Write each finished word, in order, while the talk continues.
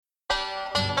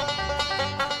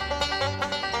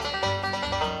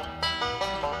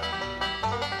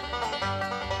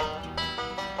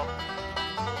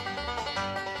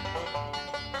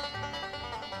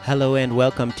Hello and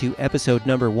welcome to episode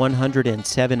number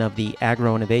 107 of the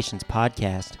Agro Innovations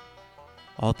Podcast.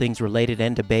 All things related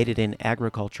and debated in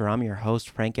agriculture. I'm your host,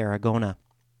 Frank Aragona.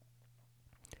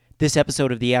 This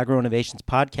episode of the Agro Innovations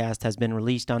Podcast has been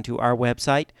released onto our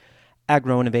website,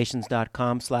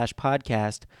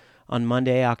 agroinnovations.com/podcast, on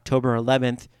Monday, October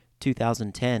 11th,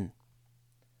 2010.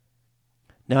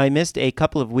 Now, I missed a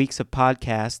couple of weeks of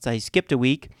podcasts. I skipped a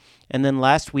week, and then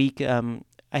last week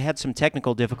I had some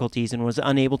technical difficulties and was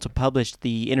unable to publish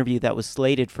the interview that was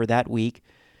slated for that week,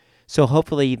 so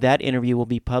hopefully that interview will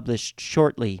be published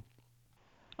shortly.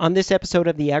 On this episode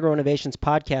of the Agro Innovations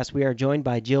Podcast, we are joined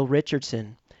by Jill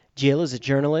Richardson. Jill is a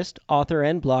journalist, author,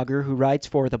 and blogger who writes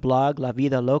for the blog La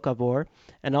Vida Locavore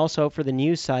and also for the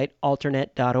news site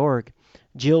Alternet.org.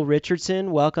 Jill Richardson,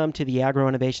 welcome to the Agro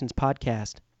Innovations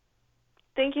Podcast.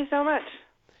 Thank you so much.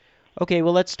 Okay,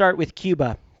 well, let's start with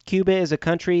Cuba. Cuba is a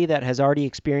country that has already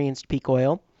experienced peak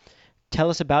oil. Tell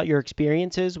us about your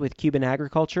experiences with Cuban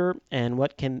agriculture and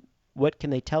what can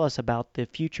they tell us about the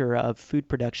future of food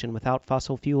production without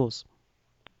fossil fuels?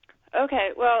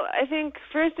 Okay, well, I think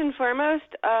first and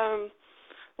foremost,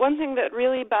 one thing that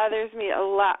really bothers me a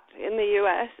lot in the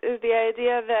U.S. is the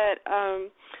idea that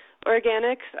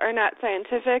organics are not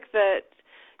scientific, that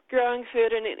growing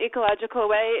food in an ecological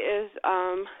way is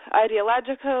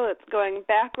ideological, it's going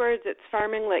backwards, it's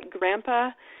farming like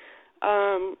grandpa.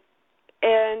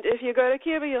 And if you go to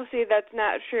Cuba, you'll see that's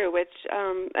not true, which,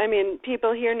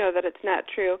 people here know that it's not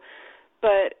true.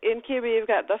 But in Cuba, you've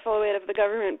got the full weight of the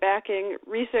government backing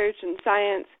research and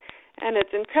science, and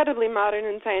it's incredibly modern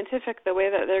and scientific the way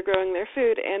that they're growing their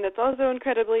food, and it's also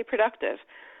incredibly productive.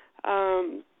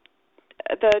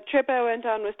 The trip I went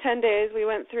on was 10 days. We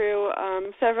went through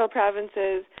several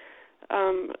provinces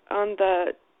on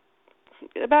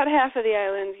about half of the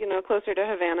island, closer to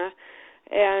Havana.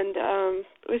 And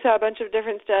we saw a bunch of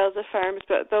different styles of farms.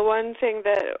 But the one thing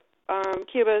that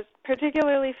Cuba is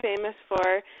particularly famous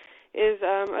for is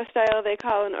a style they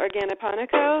call an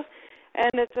organiponico.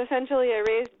 And it's essentially a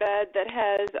raised bed that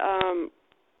has,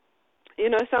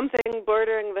 something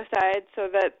bordering the sides so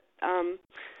that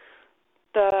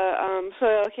the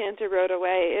soil can't erode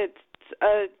away. It's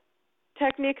a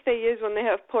technique they use when they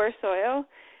have poor soil.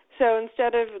 So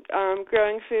instead of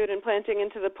growing food and planting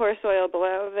into the poor soil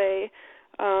below, they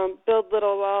build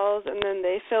little walls and then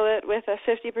they fill it with a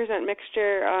 50%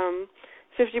 mixture,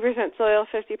 50% soil,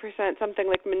 50% something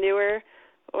like manure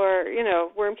or,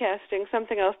 worm casting,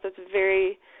 something else that's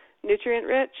very nutrient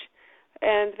rich.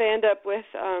 And they end up with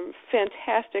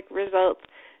fantastic results.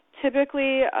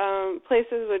 Typically,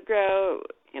 places would grow,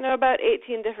 about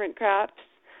 18 different crops.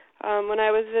 When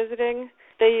I was visiting,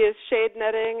 they use shade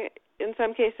netting in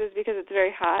some cases because it's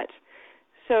very hot,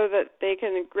 so that they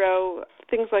can grow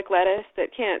things like lettuce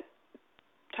that can't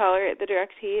tolerate the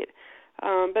direct heat.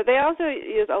 But they also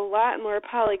use a lot more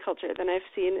polyculture than I've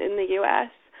seen in the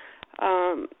U.S.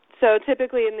 So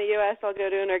typically in the U.S., I'll go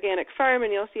to an organic farm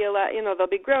and you'll see a lot, they'll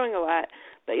be growing a lot.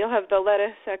 But you'll have the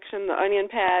lettuce section, the onion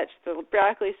patch, the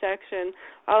broccoli section,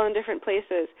 all in different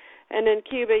places. And in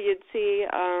Cuba, you'd see,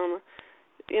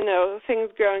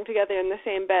 things growing together in the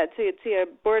same bed. So you'd see a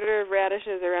border of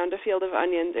radishes around a field of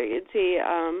onions, or you'd see,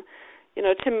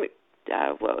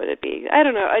 what would it be? I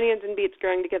don't know, onions and beets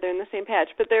growing together in the same patch.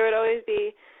 But there would always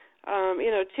be,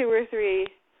 2 or 3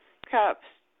 crops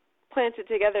planted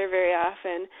together very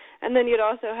often. And then you'd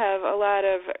also have a lot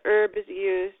of herbs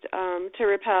used to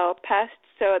repel pests.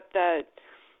 So at the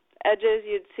edges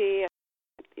you'd see,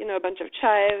 a bunch of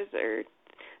chives or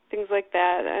things like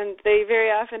that. And they very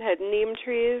often had neem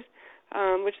trees,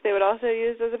 which they would also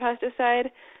use as a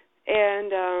pesticide.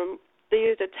 And they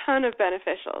used a ton of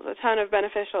beneficial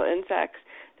insects.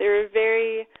 They were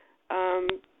very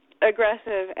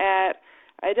aggressive at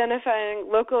identifying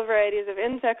local varieties of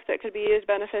insects that could be used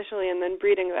beneficially and then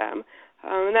breeding them.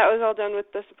 And that was all done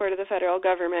with the support of the federal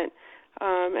government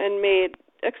and made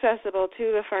accessible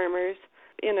to the farmers,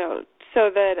 so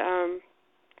that,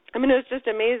 it was just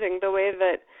amazing the way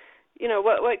that,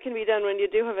 what can be done when you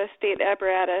do have a state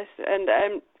apparatus. And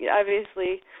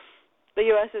obviously the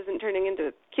U.S. isn't turning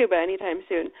into Cuba anytime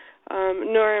soon,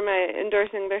 nor am I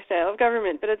endorsing their style of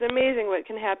government. But it's amazing what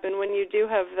can happen when you do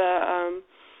have the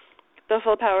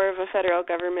full power of a federal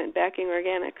government backing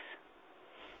organics.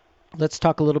 Let's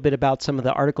talk a little bit about some of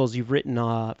the articles you've written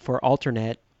for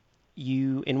Alternet.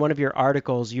 In one of your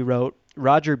articles, you wrote,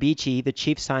 Roger Beachy, the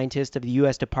chief scientist of the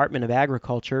U.S. Department of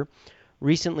Agriculture,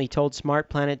 recently told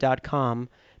SmartPlanet.com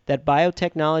that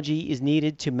biotechnology is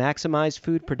needed to maximize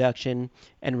food production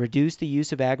and reduce the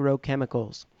use of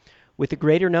agrochemicals. With a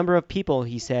greater number of people,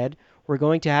 he said, we're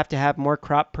going to have more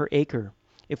crop per acre.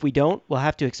 If we don't, we'll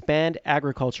have to expand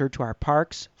agriculture to our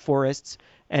parks, forests,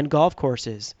 and golf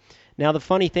courses. Now, the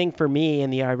funny thing for me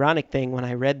and the ironic thing when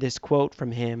I read this quote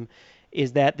from him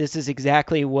is that this is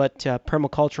exactly what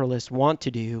permaculturalists want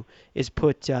to do, is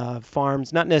put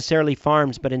farms, not necessarily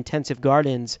farms, but intensive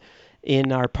gardens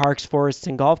in our parks, forests,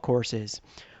 and golf courses.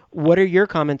 What are your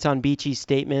comments on Beachy's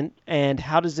statement, and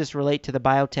how does this relate to the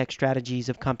biotech strategies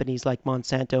of companies like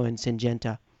Monsanto and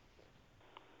Syngenta?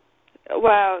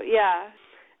 Wow, yeah.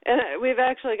 And we've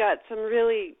actually got some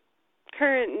really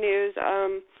current news.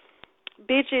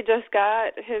 Beachy just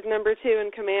got his number 2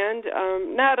 in command,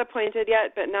 not appointed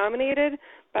yet, but nominated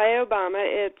by Obama.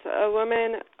 It's a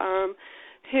woman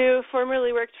who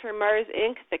formerly worked for Mars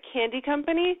Inc., the candy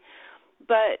company,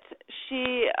 but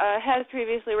she has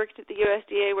previously worked at the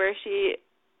USDA, where she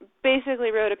basically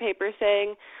wrote a paper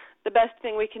saying the best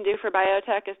thing we can do for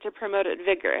biotech is to promote it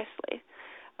vigorously.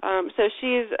 So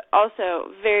she's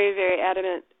also very, very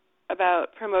adamant about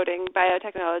promoting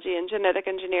biotechnology and genetic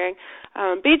engineering.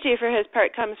 Beachy, for his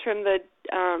part, comes from the,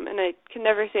 and I can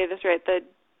never say this right, the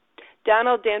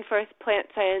Donald Danforth Plant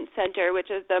Science Center,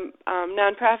 which is the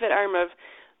nonprofit arm of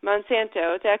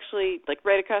Monsanto. It's actually like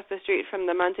right across the street from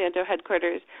the Monsanto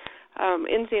headquarters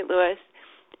in St. Louis.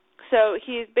 So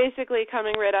he's basically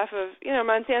coming right off of,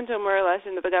 Monsanto more or less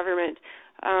into the government.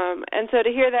 And so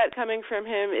to hear that coming from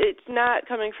him, it's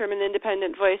not coming from an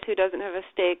independent voice who doesn't have a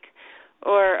stake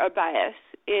or a bias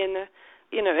in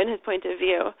his point of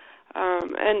view.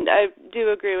 And I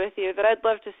do agree with you that I'd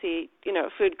love to see,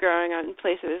 food growing on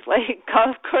places like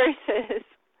golf courses.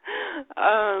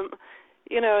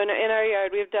 In our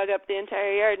yard, we've dug up the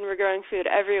entire yard and we're growing food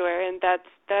everywhere, and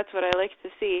that's what I like to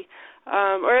see.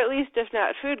 Or at least, if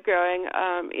not food growing,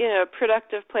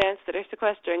 productive plants that are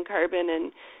sequestering carbon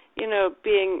and,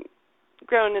 being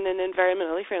grown in an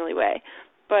environmentally friendly way.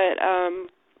 But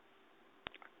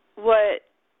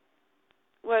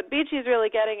what Beachy is really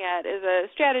getting at is a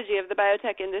strategy of the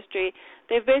biotech industry.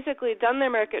 They've basically done their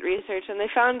market research, and they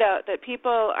found out that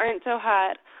people aren't so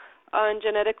hot on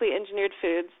genetically engineered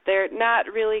foods. They're not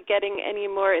really getting any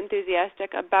more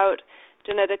enthusiastic about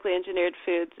genetically engineered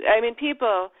foods. I mean,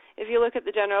 people, if you look at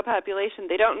the general population,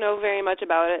 they don't know very much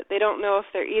about it. They don't know if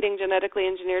they're eating genetically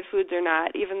engineered foods or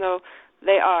not, even though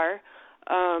they are,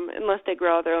 unless they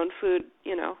grow their own food.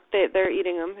 They're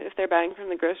eating them if they're buying from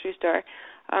the grocery store.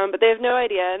 But they have no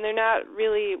idea, and they're not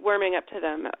really warming up to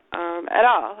them at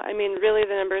all. I mean, really,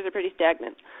 the numbers are pretty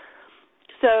stagnant.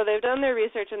 So they've done their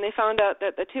research, and they found out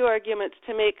that the 2 arguments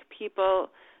to make people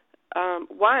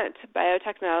want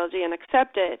biotechnology and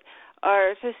accept it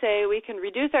are to say we can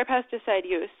reduce our pesticide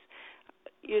use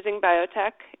using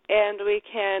biotech, and we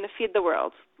can feed the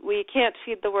world. We can't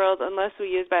feed the world unless we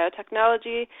use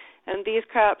biotechnology, and these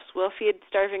crops will feed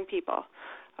starving people.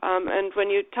 And when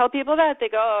you tell people that, they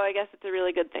go, oh, I guess it's a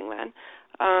really good thing then.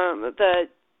 The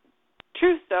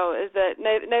truth, though, is that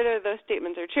neither of those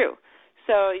statements are true.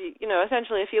 So,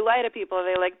 essentially, if you lie to people,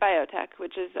 they like biotech,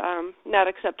 which is not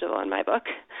acceptable in my book.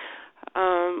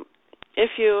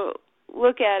 If you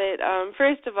look at it,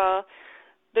 first of all,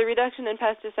 the reduction in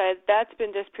pesticides, that's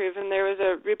been disproven. There was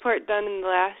a report done in the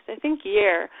last, I think,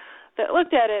 year that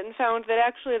looked at it and found that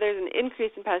actually there's an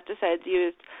increase in pesticides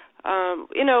used.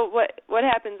 What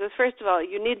happens is, first of all,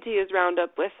 you need to use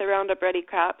Roundup with the Roundup Ready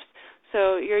crops.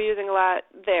 So you're using a lot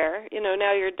there.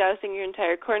 Now you're dousing your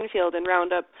entire cornfield in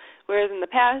Roundup, whereas in the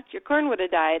past your corn would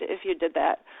have died if you did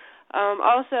that.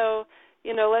 Also,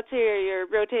 let's say you're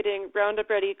rotating Roundup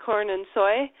Ready corn and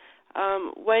soy.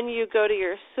 When you go to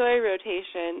your soy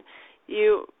rotation,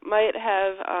 you might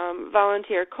have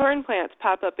volunteer corn plants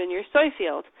pop up in your soy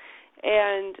field.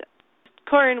 And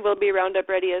corn will be Roundup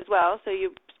Ready as well, so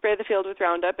you spray the field with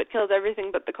Roundup. It kills everything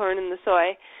but the corn and the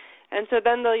soy. And so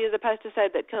then they'll use a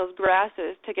pesticide that kills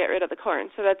grasses to get rid of the corn.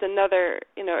 So that's another,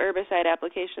 herbicide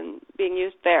application being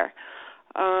used there.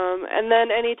 And then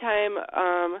anytime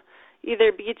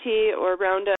either BT or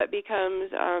Roundup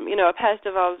becomes, a pest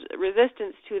evolves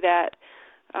resistance to that,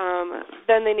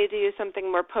 then they need to use something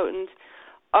more potent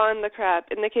on the crop.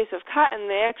 In the case of cotton,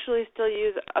 they actually still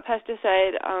use a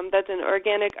pesticide that's an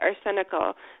organic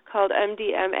arsenical called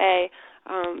MDMA.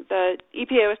 The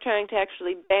EPA was trying to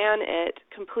actually ban it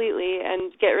completely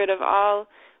and get rid of all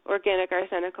organic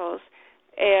arsenicals.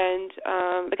 And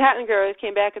the cotton growers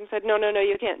came back and said, no,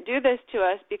 you can't do this to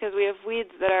us because we have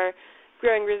weeds that are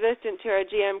growing resistant to our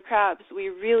GM crops. We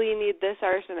really need this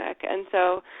arsenic. And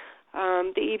so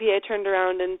the EPA turned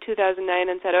around in 2009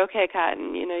 and said, okay,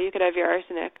 cotton, you could have your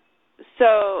arsenic.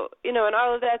 So, and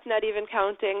all of that's not even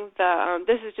counting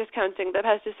this is just counting the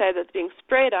pesticide that's being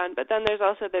sprayed on, but then there's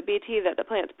also the BT that the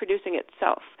plant's producing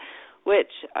itself,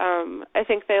 which I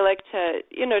think they like to,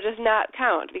 just not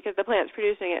count because the plant's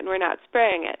producing it and we're not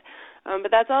spraying it.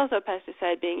 But that's also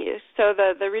pesticide being used. So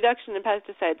the reduction in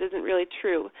pesticides isn't really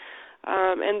true.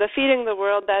 And the feeding the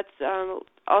world, that's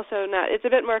also not, it's a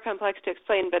bit more complex to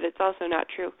explain, but it's also not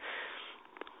true.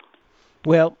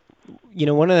 Well,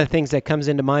 one of the things that comes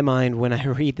into my mind when I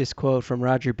read this quote from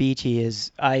Roger Beachy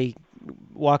is I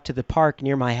walk to the park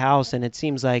near my house, and it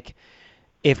seems like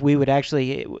if we would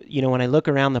actually, when I look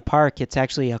around the park, it's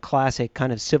actually a classic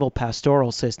kind of civil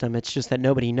pastoral system. It's just that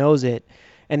nobody knows it,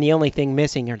 and the only thing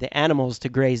missing are the animals to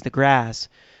graze the grass.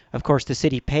 Of course, the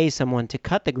city pays someone to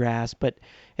cut the grass, but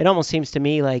it almost seems to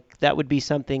me like that would be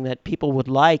something that people would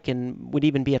like and would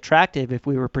even be attractive if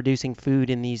we were producing food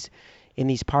in these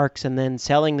parks and then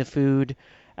selling the food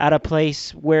at a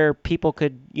place where people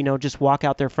could, just walk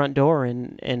out their front door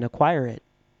and acquire it.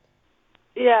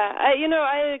 Yeah,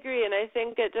 I agree, and I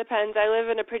think it depends. I live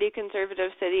in a pretty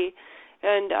conservative city,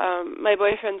 and my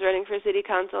boyfriend's running for city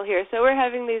council here, so we're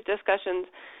having these discussions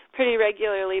pretty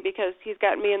regularly because he's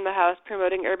got me in the house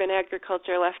promoting urban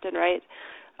agriculture left and right.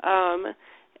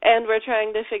 And we're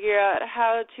trying to figure out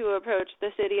how to approach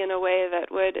the city in a way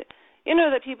that would,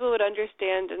 that people would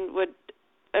understand and would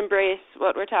embrace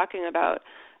what we're talking about.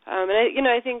 And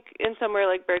I think in somewhere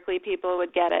like Berkeley, people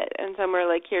would get it, and somewhere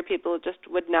like here, people just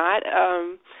would not.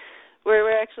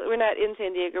 We're not in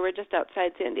San Diego; we're just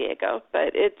outside San Diego.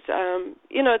 But it's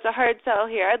it's a hard sell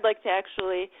here.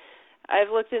 I've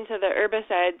looked into the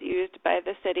herbicides used by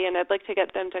the city, and I'd like to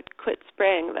get them to quit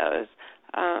spraying those.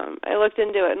 I looked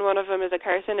into it, and one of them is a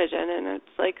carcinogen, and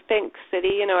it's like, thanks,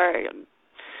 city. Or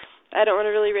I don't want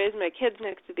to really raise my kids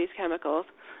next to these chemicals.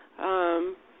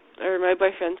 Or my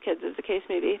boyfriend's kids, as the case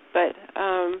may be. But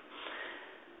I'd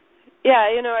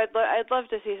love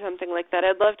to see something like that.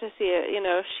 I'd love to see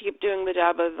sheep doing the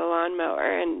job of the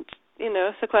lawnmower and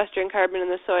sequestering carbon in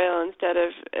the soil instead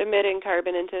of emitting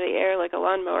carbon into the air like a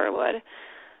lawnmower would.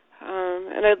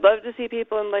 And I'd love to see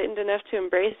people enlightened enough to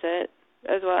embrace it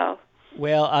as well.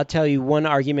 Well, I'll tell you one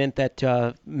argument that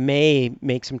may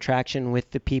make some traction with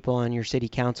the people on your city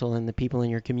council and the people in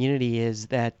your community is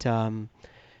that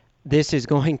this is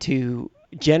going to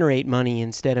generate money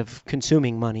instead of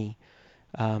consuming money.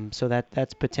 So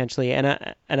that's potentially,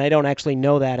 and I don't actually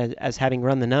know that as having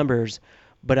run the numbers,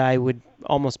 but I would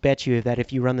almost bet you that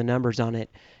if you run the numbers on it,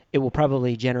 it will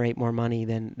probably generate more money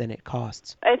than it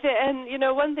costs.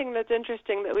 One thing that's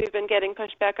interesting that we've been getting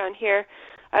pushback on here,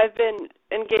 I've been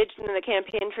engaged in the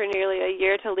campaign for nearly a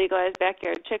year to legalize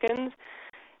backyard chickens,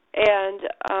 and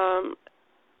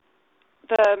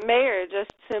the mayor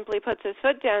just simply puts his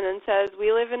foot down and says,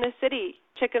 we live in a city.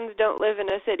 Chickens don't live in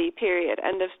a city, period.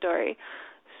 End of story.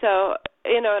 So,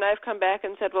 and I've come back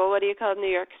and said, well, what do you call New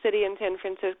York City and San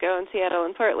Francisco and Seattle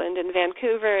and Portland and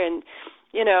Vancouver? And,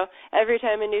 every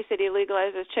time a new city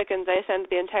legalizes chickens, I send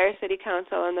the entire city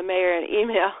council and the mayor an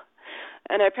email,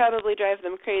 and I probably drive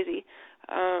them crazy.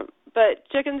 But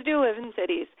chickens do live in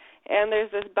cities, and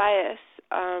there's this bias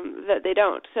that they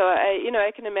don't. So,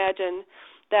 I can imagine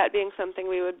that being something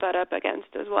we would butt up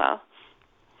against as well.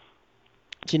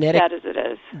 Sad as it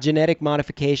is. Genetic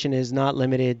modification is not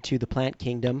limited to the plant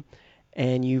kingdom,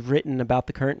 and you've written about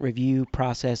the current review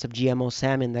process of GMO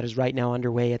salmon that is right now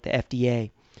underway at the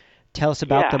FDA. Tell us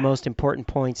about the most important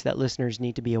points that listeners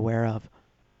need to be aware of.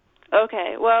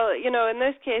 Okay. Well, in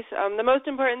this case, the most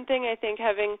important thing I think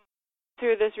having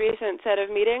through this recent set of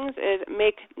meetings is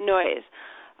make noise.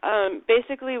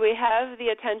 Basically, we have the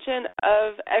attention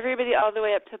of everybody all the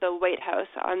way up to the White House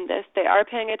on this. They are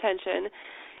paying attention.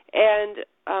 And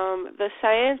the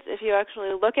science, if you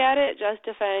actually look at it,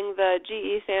 justifying the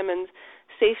GE salmon's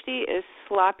safety is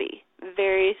sloppy,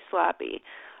 very sloppy.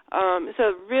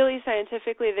 So really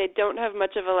scientifically, they don't have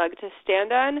much of a leg to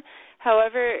stand on.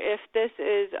 However, if this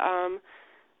is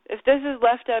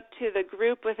left up to the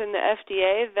group within the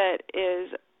FDA that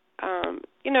is,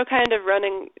 kind of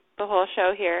running the whole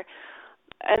show here,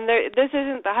 and this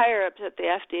isn't the higher ups at the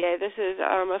FDA. This is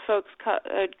a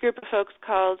group of folks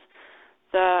called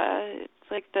the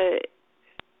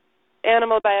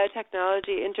Animal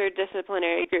Biotechnology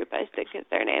Interdisciplinary Group, I think is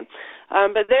their name.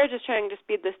 But they're just trying to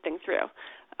speed this thing through.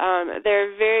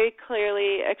 They're very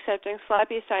clearly accepting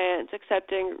sloppy science,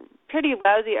 accepting pretty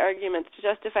lousy arguments to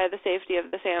justify the safety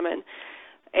of the salmon.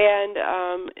 And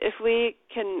if we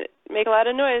can make a lot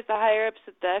of noise, the higher-ups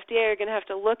at the FDA are going to have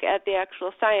to look at the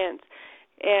actual science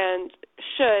and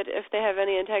should, if they have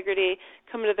any integrity,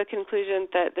 come to the conclusion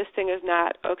that this thing is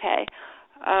not okay.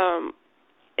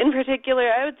 In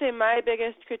particular, I would say my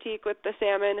biggest critique with the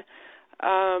salmon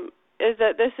is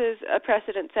that this is a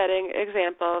precedent-setting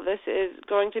example. This is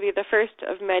going to be the first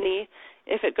of many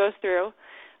if it goes through.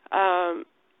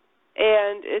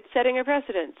 and it's setting a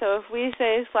precedent. So if we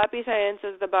say sloppy science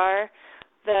is the bar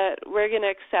that we're going to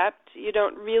accept, you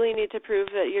don't really need to prove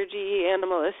that your GE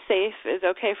animal is safe, is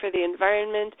okay for the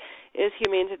environment, is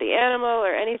humane to the animal,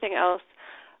 or anything else.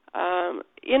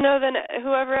 Then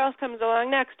whoever else comes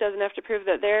along next doesn't have to prove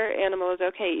that their animal is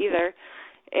okay either.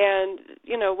 And,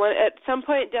 at some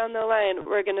point down the line,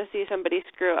 we're going to see somebody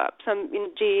screw up. Some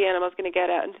GE animal is going to get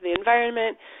out into the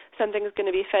environment. Something's going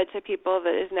to be fed to people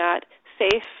that is not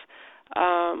safe,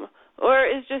 or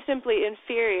is just simply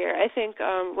inferior. I think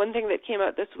one thing that came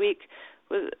out this week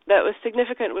that was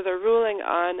significant was a ruling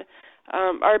on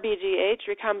RBGH,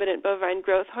 recombinant bovine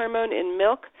growth hormone, in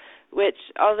milk, which,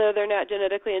 although they're not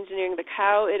genetically engineering the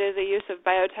cow, it is a use of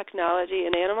biotechnology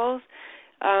in animals.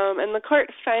 And the court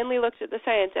finally looked at the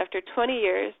science after 20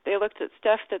 years. They looked at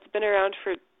stuff that's been around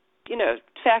for,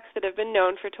 facts that have been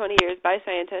known for 20 years by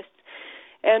scientists,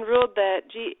 and ruled that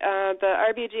the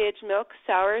RBGH milk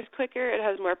sours quicker, it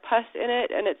has more pus in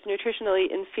it, and it's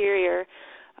nutritionally inferior,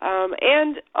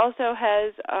 and also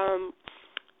has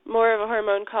more of a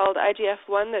hormone called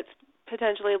IGF-1 that's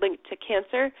potentially linked to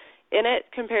cancer in it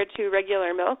compared to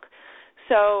regular milk.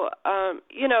 So,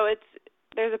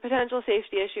 there's a potential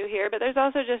safety issue here, but there's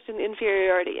also just an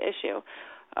inferiority issue.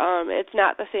 It's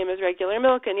not the same as regular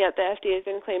milk, and yet the FDA has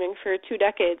been claiming for 2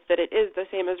 decades that it is the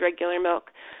same as regular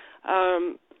milk.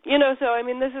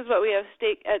 This is what we have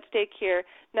at stake here,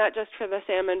 not just for the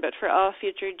salmon, but for all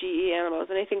future GE animals,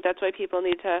 and I think that's why people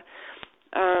need to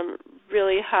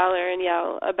really holler and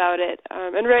yell about it.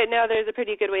 And right now there's a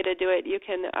pretty good way to do it. You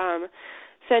can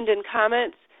send in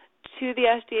comments to the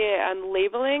FDA on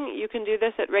labeling. You can do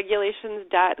this at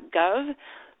regulations.gov,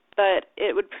 but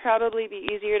it would probably be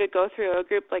easier to go through a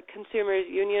group like Consumers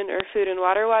Union or Food and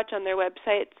Water Watch on their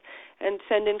websites and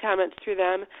send in comments through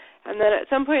them. And then at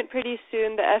some point pretty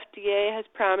soon, the FDA has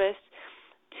promised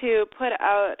to put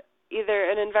out either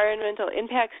an environmental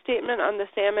impact statement on the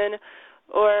salmon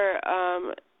or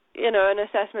an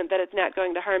assessment that it's not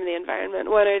going to harm the environment,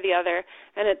 one or the other.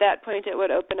 And at that point, it would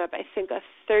open up, I think, a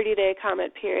 30-day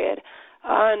comment period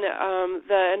on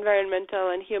the environmental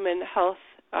and human health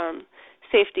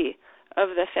safety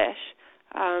of the fish.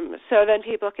 So then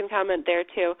people can comment there,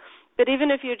 too. But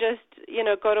even if you just,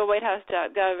 go to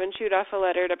whitehouse.gov and shoot off a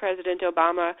letter to President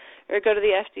Obama, or go to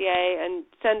the FDA and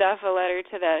send off a letter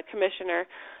to the commissioner,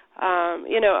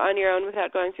 on your own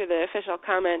without going through the official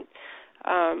comment,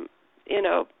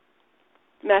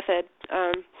 method,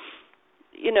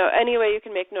 any way you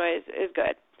can make noise is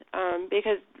good,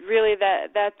 because really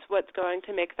that's what's going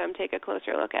to make them take a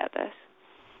closer look at this.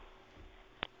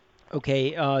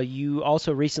 Okay, you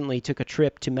also recently took a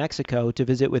trip to Mexico to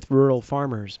visit with rural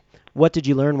farmers. What did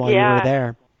you learn while you were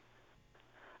there?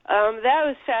 That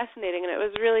was fascinating, and it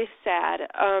was really sad.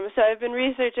 So I've been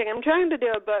researching. I'm trying to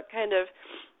do a book kind of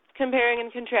comparing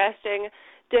and contrasting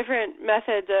different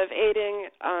methods of aiding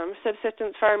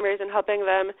subsistence farmers and helping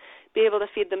them be able to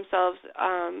feed themselves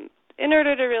in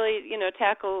order to really,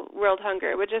 tackle world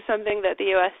hunger, which is something that the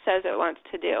U.S. says it wants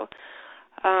to do.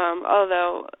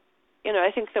 Although,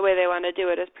 I think the way they want to do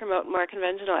it is promote more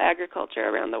conventional agriculture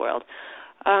around the world.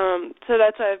 So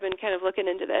that's why I've been kind of looking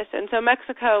into this. And so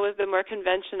Mexico was the more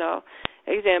conventional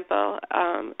example.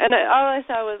 And all I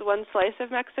saw was one slice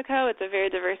of Mexico. It's a very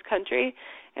diverse country.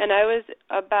 And I was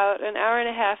about an hour and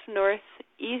a half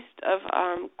northeast of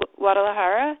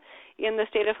Guadalajara in the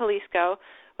state of Jalisco,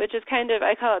 which is kind of,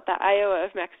 I call it the Iowa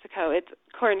of Mexico. It's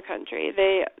corn country.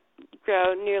 They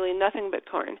grow nearly nothing but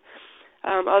corn,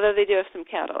 although they do have some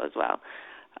cattle as well.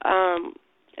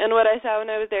 And what I saw when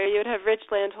I was there, you would have rich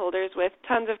landholders with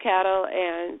tons of cattle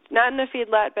and not in a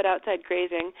feedlot but outside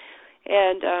grazing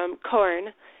and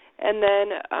corn. And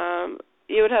then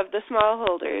you would have the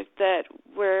smallholders that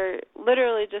were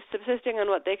literally just subsisting on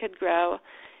what they could grow.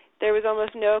 There was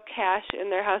almost no cash in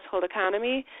their household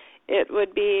economy. It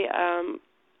would be,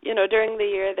 during the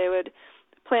year they would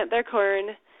plant their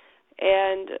corn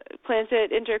and plant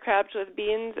it intercropped with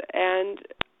beans and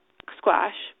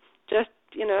squash, just,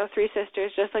 3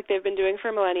 sisters, just like they've been doing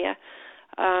for millennia.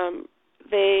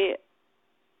 They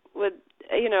would,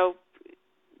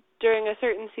 during a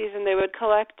certain season, they would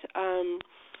collect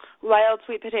wild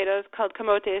sweet potatoes called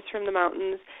camotes from the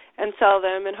mountains and sell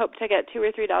them and hope to get $2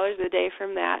 or $3 a day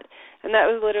from that. And that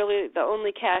was literally the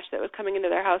only cash that was coming into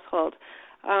their household.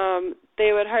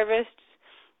 They would harvest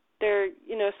their,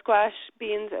 squash,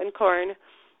 beans, and corn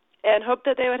and hope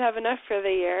that they would have enough for the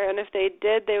year. And if they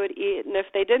did, they would eat. And if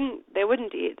they didn't, they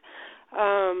wouldn't eat.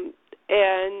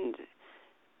 And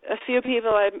a few people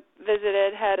I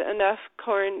visited had enough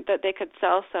corn that they could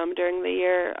sell some during the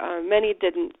year. Many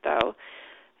didn't, though.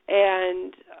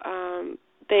 And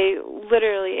they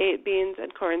literally ate beans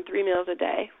and corn 3 meals a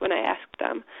day when I asked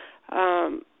them.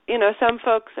 Some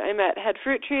folks I met had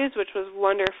fruit trees, which was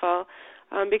wonderful,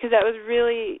 because that was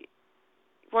really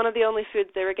one of the only foods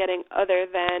they were getting other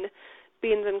than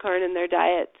beans and corn in their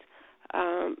diets.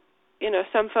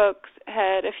 Some folks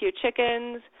had a few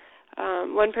chickens.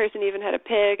 One person even had a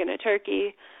pig and a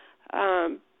turkey.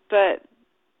 But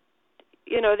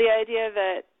the idea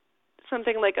that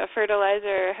something like a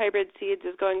fertilizer or hybrid seeds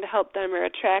is going to help them, or a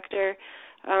tractor,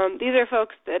 these are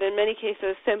folks that in many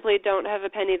cases simply don't have a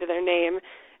penny to their name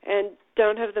and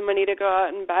don't have the money to go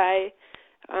out and buy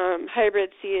hybrid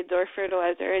seeds or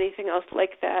fertilizer or anything else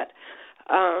like that.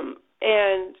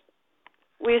 And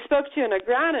we spoke to an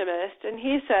agronomist, and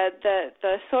he said that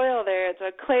the soil there, it's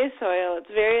a clay soil, it's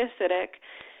very acidic.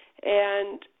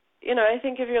 And, I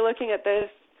think if you're looking at this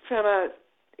from an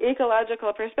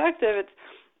ecological perspective, it's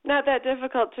not that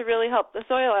difficult to really help the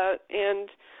soil out and,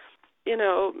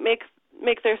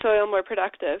 make their soil more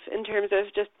productive in terms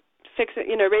of just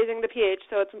raising the pH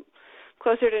so it's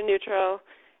closer to neutral,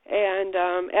 and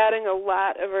adding a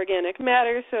lot of organic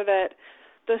matter so that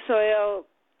the soil,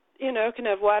 can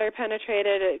have water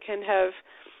penetrated. It can have,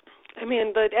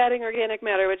 adding organic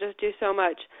matter would just do so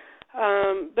much.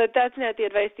 But that's not the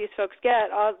advice these folks get.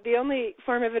 The only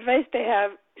form of advice they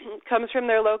have comes from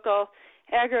their local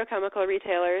agrochemical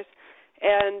retailers.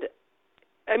 And,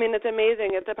 it's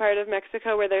amazing. It's a part of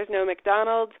Mexico where there's no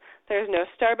McDonald's, there's no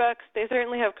Starbucks. They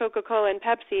certainly have Coca-Cola and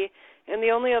Pepsi. And the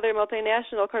only other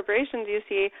multinational corporations you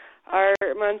see are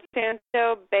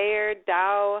Monsanto, Bayer,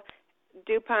 Dow,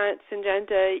 DuPont,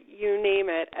 Syngenta, you name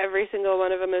it. Every single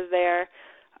one of them is there.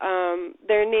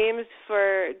 Their names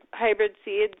for hybrid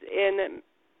seeds in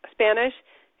Spanish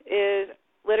is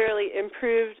literally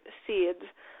improved seeds.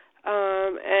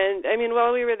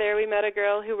 While we were there, we met a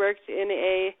girl who worked in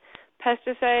a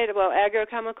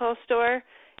agrochemical store,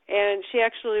 and she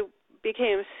actually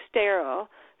became sterile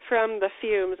from the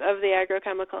fumes of the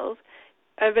agrochemicals.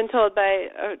 I've been told by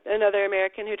another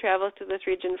American who travels to this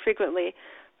region frequently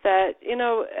that,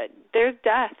 there's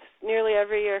deaths nearly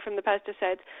every year from the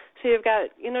pesticides. So you've got,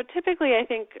 typically I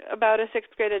think about a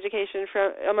sixth grade education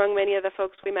among many of the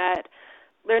folks we met.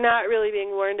 They're not really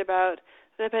being warned about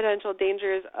the potential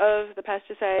dangers of the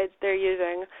pesticides they're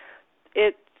using.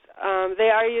 They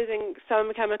are using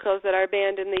some chemicals that are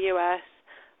banned in the U.S.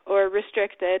 or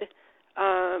restricted,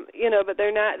 but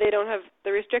they don't have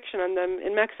the restriction on them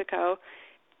in Mexico.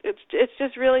 It's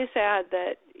just really sad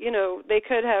that, they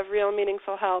could have real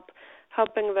meaningful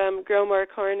helping them grow more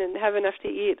corn and have enough to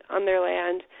eat on their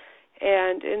land.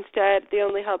 And instead, the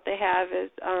only help they have is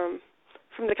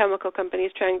from the chemical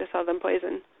companies trying to sell them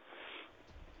poison.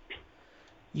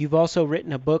 You've also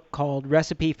written a book called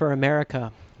Recipe for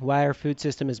America, Why Our Food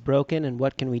System is Broken and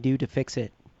What Can We Do to Fix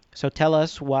It. So tell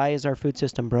us, why is our food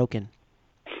system broken?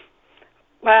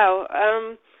 Wow.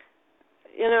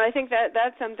 I think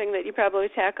that's something that you probably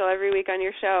tackle every week on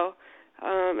your show.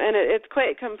 And it's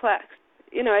quite complex.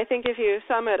 I think if you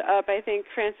sum it up, I think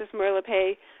Frances Moore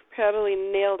Lappé probably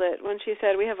nailed it when she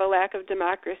said we have a lack of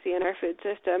democracy in our food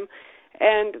system.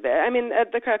 And,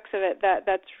 at the crux of it,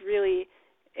 that's really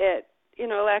it.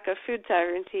 A lack of food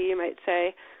sovereignty, you might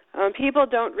say. People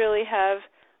don't really have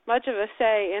much of a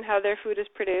say in how their food is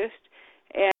produced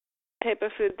and the type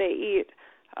of food they eat.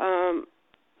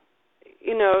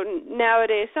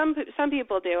 Nowadays, some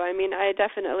people do. I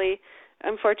definitely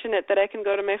am fortunate that I can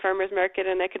go to my farmer's market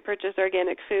and I can purchase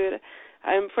organic food.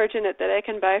 I'm fortunate that I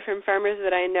can buy from farmers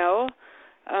that I know,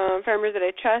 farmers that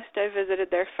I trust. I've visited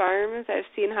their farms. I've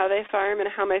seen how they farm and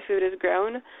how my food is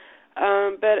grown.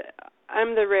 But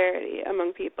I'm the rarity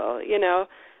among people,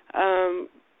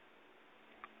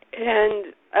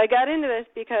 and I got into this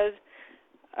because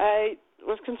I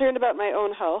was concerned about my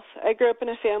own health. I grew up in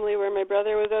a family where my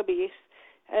brother was obese,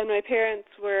 and my parents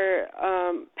were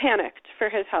panicked for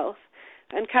his health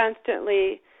and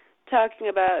constantly talking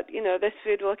about, this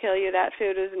food will kill you, that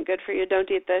food isn't good for you,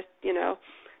 don't eat this,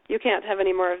 you can't have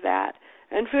any more of that.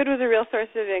 And food was a real source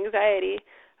of anxiety.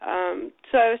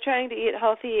 So I was trying to eat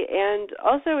healthy and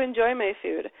also enjoy my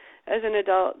food as an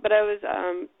adult. But I was,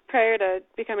 prior to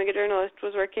becoming a journalist,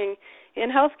 was working in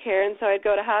healthcare, and so I'd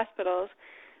go to hospitals.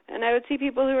 And I would see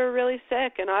people who were really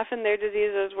sick, and often their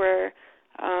diseases were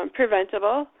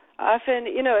preventable. Often,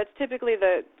 it's typically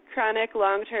the chronic,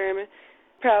 long-term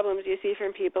problems you see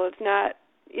from people. It's not,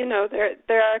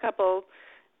 there are a couple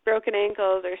broken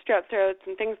ankles or strep throats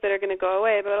and things that are going to go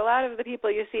away, but a lot of the people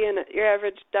you see in your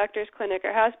average doctor's clinic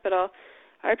or hospital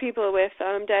are people with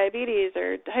diabetes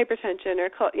or hypertension or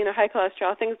high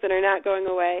cholesterol, things that are not going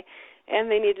away, and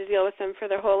they need to deal with them for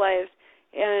their whole lives.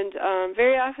 And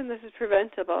very often this is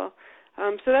preventable.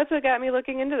 So that's what got me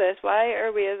looking into this. Why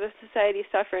are we as a society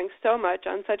suffering so much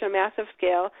on such a massive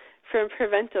scale from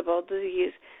preventable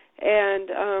disease? And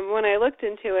when I looked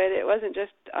into it, it wasn't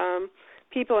just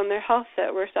people and their health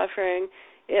that were suffering.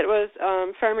 It was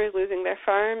farmers losing their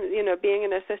farm, being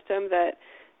in a system that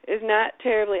is not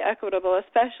terribly equitable,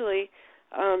 especially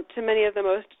to many of the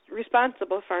most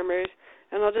responsible farmers.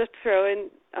 And I'll just throw in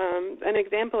an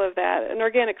example of that. An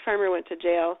organic farmer went to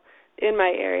jail in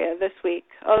my area this week,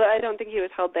 although I don't think he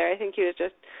was held there. I think he was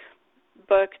just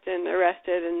booked and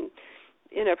arrested and,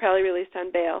 probably released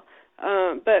on bail.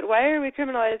 But why are we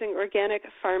criminalizing organic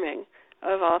farming,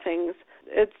 of all things?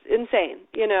 It's insane,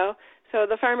 So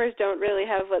the farmers don't really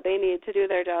have what they need to do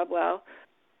their job well.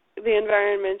 The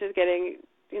environment is getting,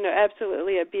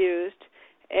 absolutely abused.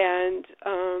 And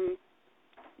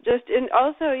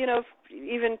also,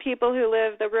 even people who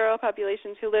live, the rural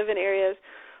populations who live in areas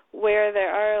where there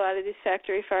are a lot of these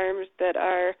factory farms that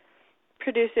are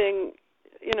producing,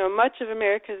 much of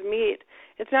America's meat,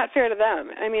 it's not fair to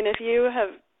them. I mean, if you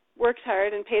have worked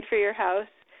hard and paid for your house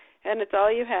and it's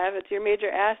all you have, it's your major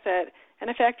asset, and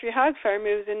a factory hog farm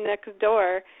moves in next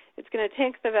door, it's going to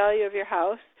tank the value of your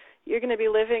house. You're going to be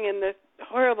living in this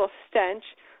horrible stench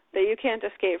that you can't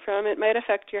escape from. It might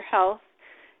affect your health.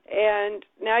 And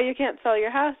now you can't sell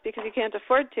your house because you can't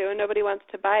afford to and nobody wants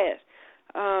to buy it.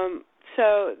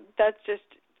 So that's just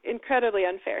incredibly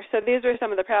unfair. So these were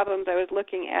some of the problems I was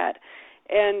looking at.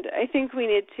 And I think we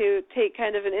need to take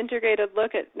kind of an integrated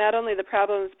look at not only the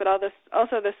problems but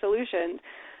also the solutions.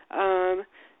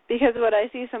 Because what I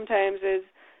see sometimes is,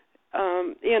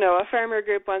 a farmer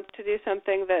group wants to do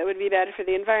something that would be bad for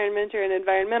the environment, or an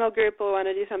environmental group will want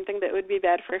to do something that would be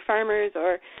bad for farmers,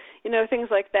 or, things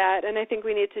like that. And I think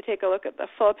we need to take a look at the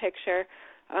full picture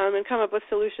and come up with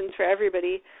solutions for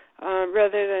everybody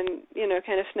rather than,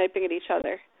 kind of sniping at each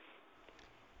other.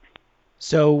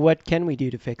 So what can we do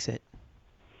to fix it?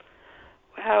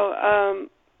 Wow.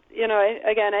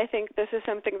 I think this is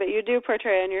something that you do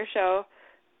portray on your show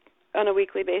on a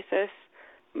weekly basis.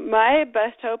 My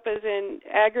best hope is in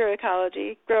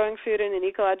agroecology, growing food in an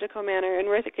ecological manner and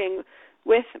working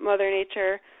with Mother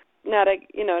Nature, not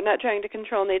trying to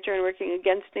control nature and working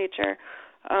against nature,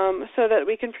 so that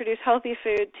we can produce healthy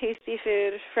food, tasty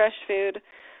food, fresh food,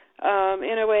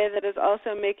 in a way that is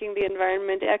also making the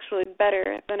environment actually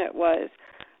better than it was.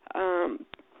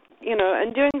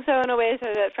 And doing so in a way so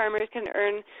that farmers can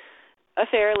earn a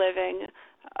fair living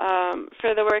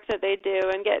for the work that they do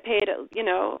and get paid,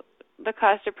 the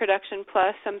cost of production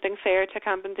plus something fair to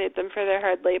compensate them for their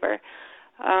hard labor.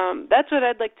 That's what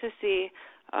I'd like to see.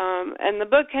 And the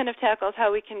book kind of tackles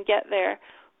how we can get there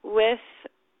with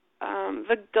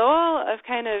the goal of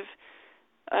kind of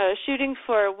shooting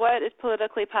for what is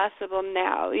politically possible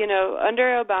now.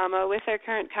 Under Obama, with our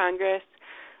current Congress,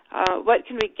 what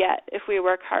can we get if we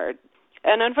work hard?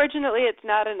 And unfortunately, it's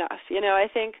not enough. I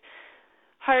think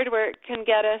hard work can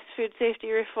get us food safety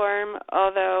reform,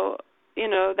 although,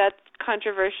 that's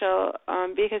controversial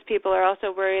because people are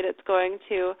also worried it's going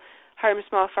to harm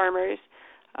small farmers.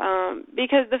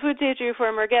 Because the food safety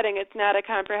reform we're getting, it's not a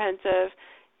comprehensive,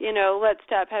 let's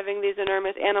stop having these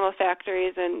enormous animal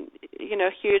factories and,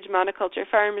 huge monoculture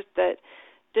farms that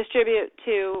distribute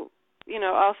to,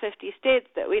 all 50 states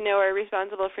that we know are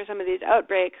responsible for some of these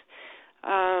outbreaks.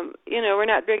 We're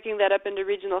not breaking that up into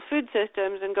regional food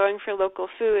systems and going for local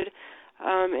food.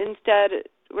 Instead,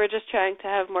 we're just trying to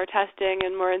have more testing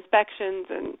and more inspections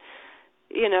and,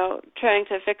 trying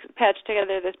to patch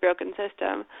together this broken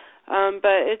system.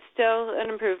 But it's still an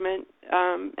improvement,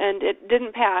 and it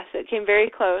didn't pass. It came very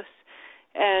close,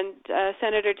 and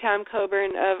Senator Tom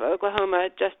Coburn of Oklahoma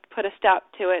just put a stop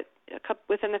to it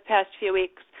within the past few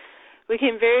weeks. We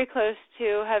came very close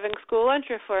to having school lunch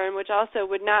reform, which also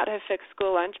would not have fixed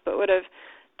school lunch, but would have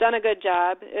done a good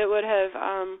job. It would have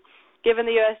given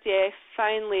the USDA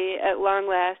finally, at long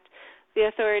last, the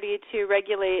authority to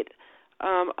regulate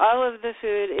all of the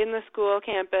food in the school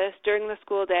campus during the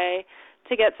school day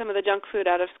to get some of the junk food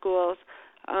out of schools.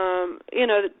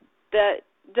 That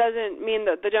doesn't mean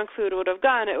that the junk food would have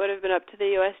gone. It would have been up to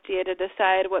the USDA to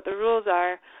decide what the rules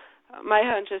are. My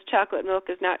hunch is chocolate milk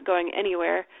is not going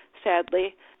anywhere,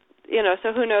 sadly.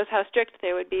 So who knows how strict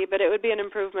they would be, but it would be an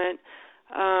improvement.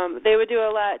 They would do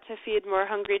a lot to feed more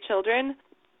hungry children,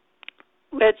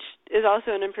 which is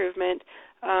also an improvement.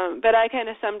 But I kind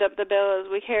of summed up the bill as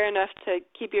we care enough to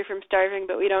keep you from starving,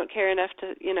 but we don't care enough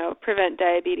to, prevent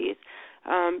diabetes,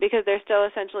 because they're still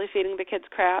essentially feeding the kids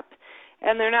crap,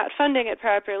 and they're not funding it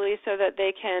properly so that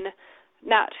they can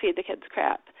not feed the kids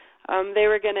crap. They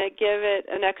were going to give it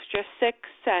an extra 6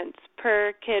 cents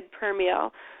per kid per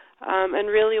meal, and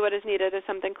really what is needed is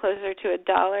something closer to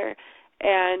 $1.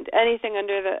 and anything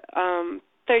under the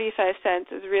 35 cents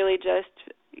is really just,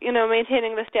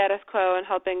 maintaining the status quo and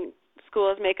helping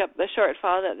schools make up the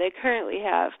shortfall that they currently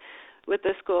have with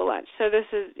the school lunch. So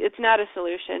it's not a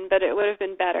solution, but it would have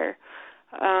been better.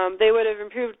 They would have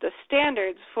improved the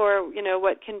standards for,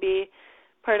 what can be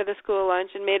part of the school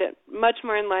lunch and made it much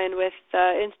more in line with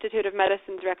the Institute of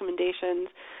Medicine's recommendations.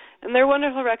 And they're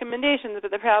wonderful recommendations,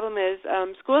 but the problem is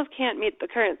schools can't meet the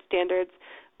current standards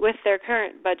with their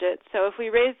current budget. So if we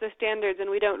raise the standards and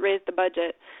we don't raise the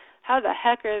budget, how the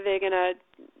heck are they going to,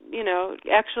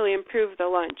 actually improve the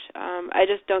lunch? I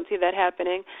just don't see that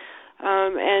happening.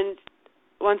 And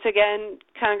once again,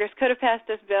 Congress could have passed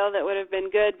this bill that would have been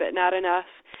good, but not enough.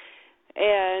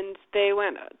 And they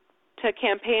went to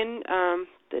campaign.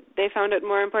 They found it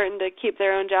more important to keep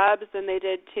their own jobs than they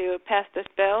did to pass this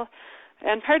bill.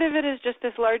 And part of it is just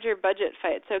this larger budget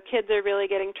fight. So kids are really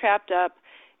getting trapped up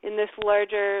in this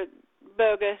larger,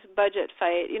 bogus budget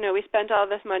fight. We spent all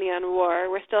this money on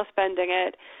war. We're still spending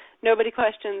it. Nobody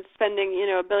questions spending,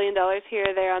 $1 billion here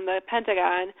or there on the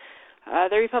Pentagon.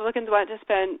 The Republicans want to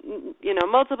spend,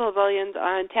 multiple billions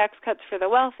on tax cuts for the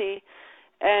wealthy,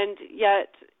 and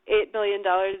yet $8 billion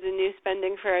in new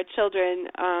spending for our children,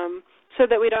 so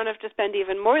that we don't have to spend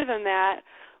even more than that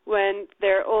when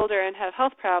they're older and have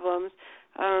health problems.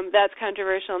 That's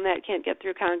controversial, and that can't get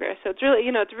through Congress. So it's really,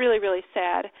 it's really, really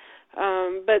sad.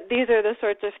 But these are the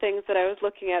sorts of things that I was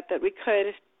looking at that we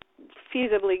could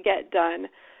feasibly get done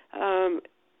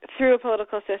through a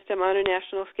political system on a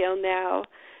national scale now.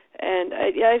 And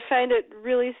I find it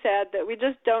really sad that we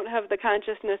just don't have the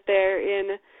consciousness there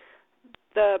in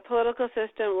the political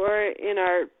system or in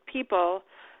our people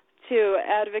to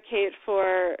advocate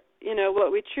for,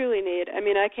 what we truly need. I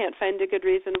mean, I can't find a good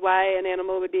reason why an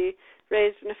animal would be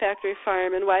raised in a factory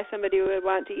farm and why somebody would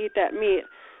want to eat that meat,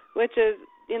 which is,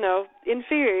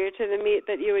 inferior to the meat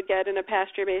that you would get in a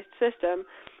pasture-based system.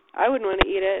 I wouldn't want to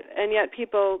eat it, and yet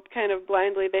people kind of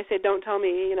blindly, they say, don't tell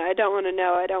me, I don't want to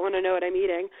know. I don't want to know what I'm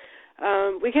eating.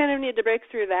 We kind of need to break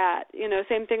through that.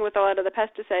 Same thing with a lot of the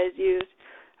pesticides used.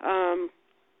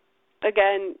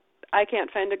 Again, I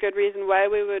can't find a good reason why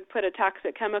we would put a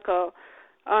toxic chemical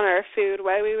on our food,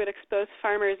 why we would expose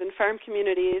farmers and farm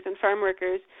communities and farm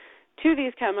workers to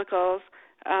these chemicals,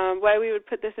 why we would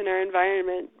put this in our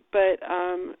environment. But,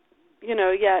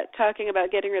 yet talking about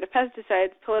getting rid of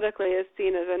pesticides politically is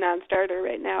seen as a non-starter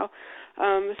right now.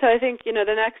 So I think,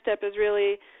 the next step is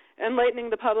really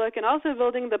enlightening the public and also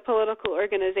building the political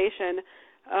organization.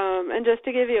 And just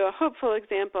to give you a hopeful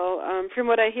example, from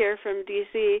what I hear from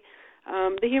D.C.,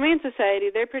 the Humane Society,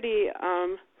 they're pretty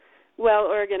well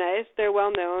organized. They're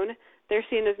well known. They're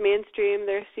seen as mainstream.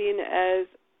 They're seen as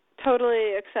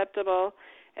totally acceptable.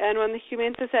 And when the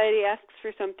Humane Society asks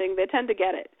for something, they tend to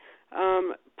get it.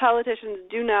 Politicians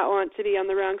do not want to be on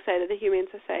the wrong side of the Humane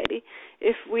Society.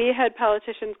 If we had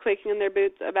politicians quaking in their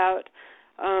boots about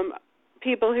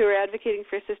people who are advocating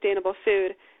for sustainable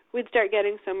food, we'd start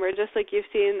getting somewhere, just like you've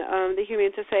seen the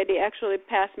Humane Society actually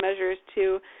pass measures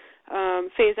to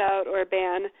phase out or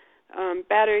ban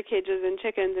battery cages in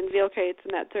chickens and veal crates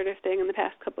and that sort of thing in the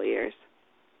past couple of years.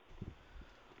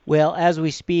 Well, as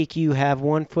we speak, you have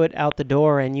one foot out the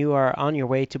door and you are on your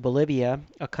way to Bolivia,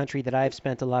 a country that I've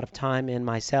spent a lot of time in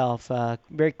myself.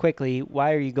 Very quickly,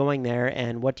 why are you going there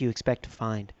and what do you expect to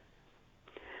find?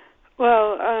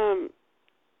 Well,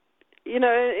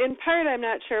 in part I'm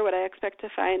not sure what I expect to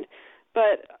find,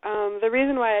 but the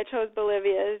reason why I chose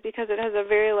Bolivia is because it has a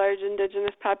very large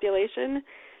indigenous population,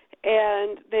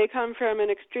 and they come from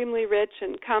an extremely rich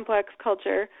and complex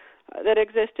culture that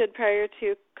existed prior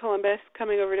to Columbus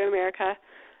coming over to America.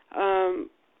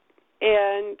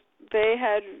 And they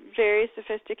had very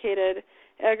sophisticated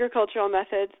agricultural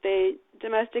methods. They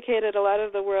domesticated a lot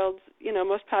of the world's,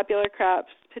 most popular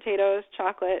crops, potatoes,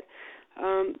 chocolate,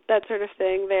 that sort of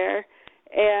thing there.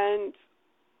 And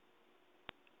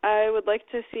I would like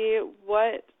to see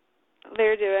what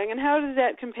they're doing and how does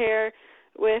that compare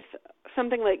with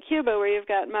something like Cuba, where you've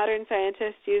got modern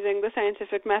scientists using the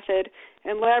scientific method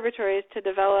and laboratories to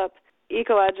develop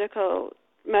ecological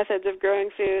methods of growing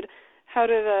food. How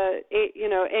do the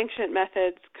ancient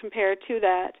methods compare to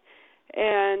that?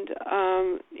 And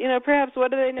perhaps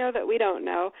what do they know that we don't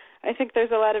know? I think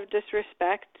there's a lot of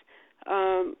disrespect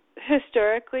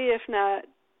historically, if not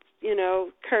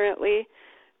currently,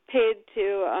 paid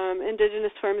to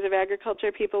indigenous forms of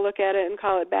agriculture. People look at it and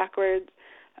call it backwards.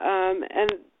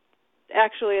 And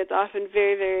actually it's often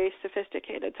very, very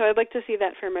sophisticated. So I'd like to see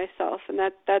that for myself, and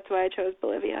that's why I chose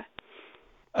Bolivia.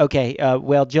 Okay.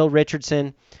 Well, Jill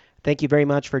Richardson, thank you very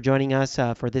much for joining us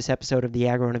for this episode of the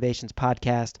Agro Innovations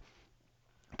Podcast.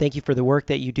 Thank you for the work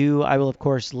that you do. I will, of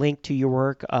course, link to your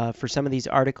work for some of these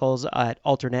articles at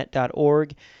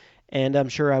alternet.org, and I'm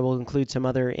sure I will include some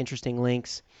other interesting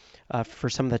links for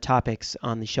some of the topics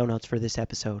on the show notes for this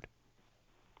episode.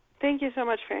 Thank you so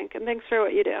much, Frank, and thanks for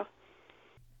what you do.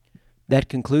 That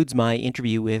concludes my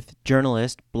interview with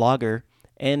journalist, blogger,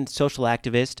 and social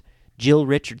activist Jill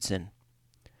Richardson.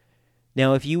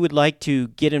 Now, if you would like to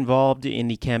get involved in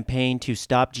the campaign to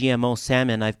stop GMO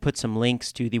salmon, I've put some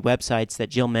links to the websites that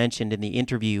Jill mentioned in the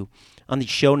interview on the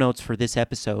show notes for this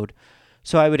episode.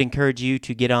 So I would encourage you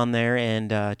to get on there and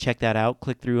check that out,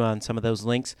 click through on some of those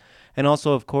links. And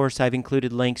also, of course, I've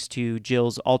included links to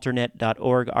Jill's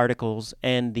alternet.org articles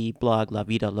and the blog La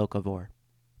Vida Locavore.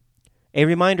 A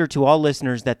reminder to all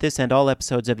listeners that this and all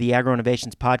episodes of the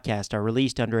Agro-Innovations podcast are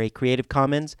released under a Creative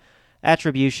Commons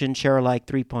Attribution Share-alike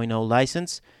 3.0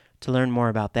 license. To learn more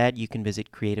about that, you can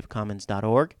visit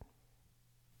creativecommons.org.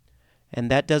 And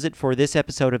that does it for this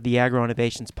episode of the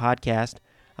Agro-Innovations podcast.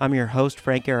 I'm your host,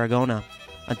 Frank Aragona.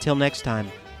 Until next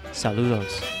time,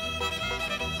 saludos.